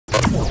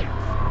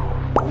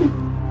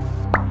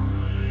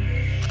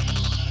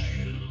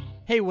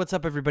Hey, what's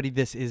up everybody?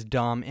 This is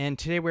Dom, and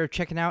today we're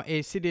checking out a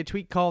Cydia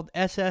tweak called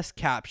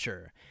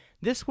SSCapture.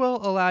 This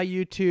will allow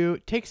you to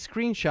take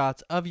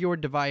screenshots of your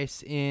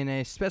device in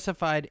a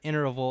specified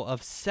interval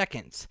of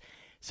seconds.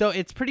 So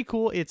it's pretty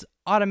cool, it's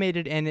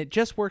automated, and it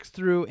just works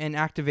through an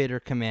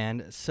activator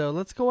command. So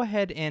let's go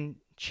ahead and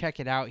check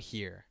it out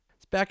here.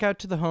 Let's back out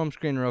to the home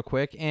screen real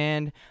quick,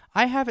 and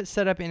I have it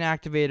set up in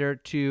activator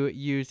to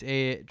use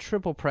a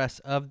triple press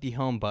of the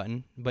home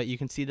button, but you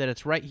can see that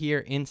it's right here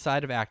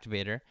inside of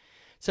activator.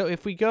 So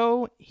if we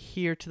go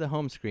here to the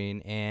home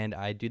screen and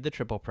I do the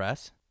triple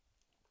press.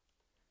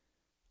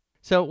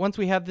 So once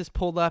we have this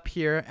pulled up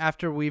here,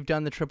 after we've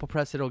done the triple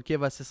press, it'll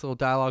give us this little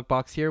dialog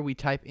box here. We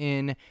type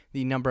in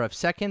the number of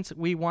seconds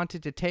we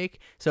wanted to take.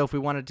 So if we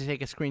wanted to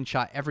take a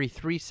screenshot every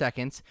 3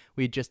 seconds,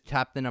 we just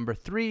tap the number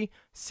 3,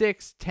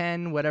 6,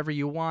 10, whatever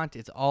you want.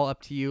 It's all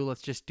up to you.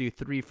 Let's just do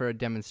 3 for a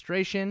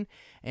demonstration.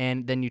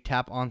 And then you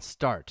tap on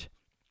start.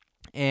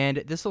 And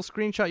this will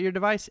screenshot your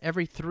device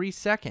every 3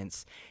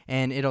 seconds,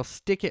 and it'll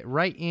stick it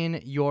right in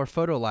your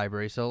photo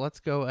library. So let's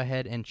go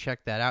ahead and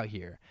check that out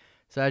here.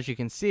 So as you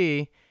can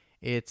see,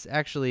 it's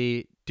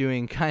actually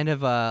doing kind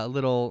of a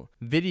little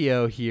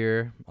video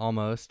here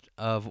almost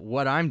of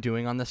what I'm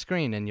doing on the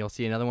screen, and you'll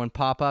see another one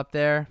pop up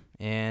there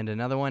and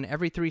another one.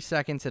 Every 3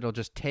 seconds it'll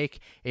just take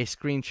a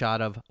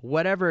screenshot of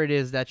whatever it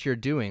is that you're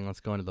doing.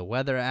 Let's go into the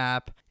weather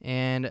app,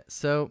 and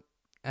so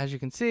as you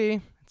can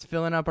see, it's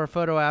filling up our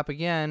photo app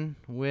again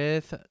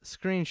with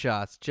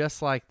screenshots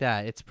just like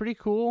that. It's pretty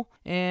cool,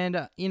 and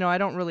I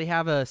don't really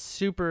have a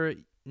super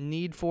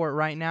need for it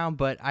right now,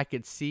 but I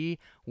could see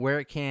where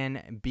it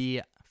can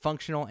be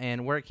functional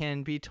and where it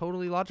can be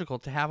totally logical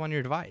to have on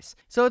your device.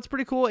 So it's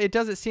pretty cool. It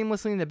does it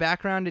seamlessly in the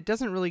background. It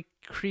doesn't really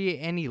create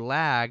any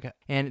lag,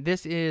 and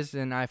this is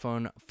an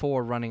iPhone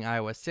 4 running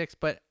iOS 6,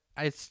 but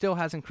it still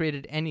hasn't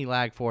created any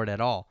lag for it at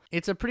all.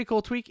 It's a pretty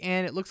cool tweak,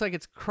 and it looks like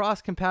it's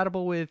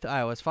cross-compatible with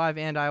iOS 5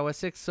 and iOS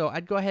 6, so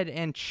I'd go ahead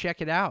and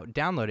check it out,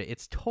 download it.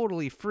 It's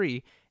totally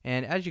free,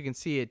 and as you can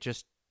see, it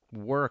just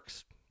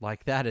works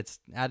like that. It's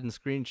adding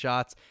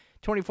screenshots,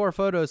 24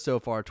 photos so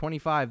far,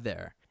 25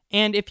 there.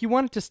 And if you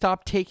wanted to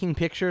stop taking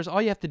pictures,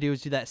 all you have to do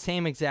is do that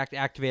same exact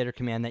activator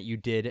command that you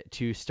did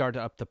to start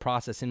up the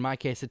process. In my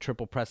case, a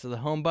triple press of the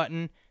home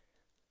button,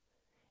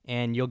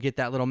 and you'll get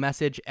that little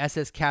message,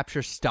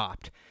 SSCapture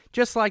stopped.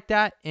 Just like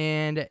that,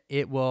 and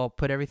it will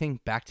put everything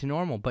back to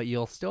normal, but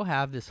you'll still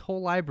have this whole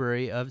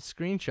library of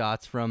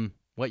screenshots from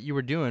what you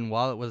were doing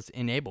while it was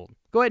enabled.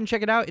 Go ahead and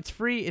check it out. It's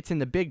free. It's in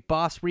the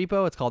BigBoss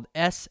repo. It's called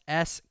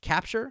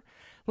SSCapture.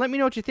 Let me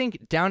know what you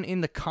think down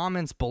in the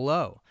comments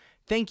below.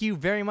 Thank you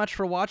very much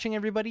for watching,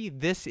 everybody.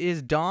 This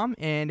is Dom,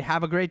 and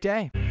have a great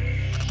day.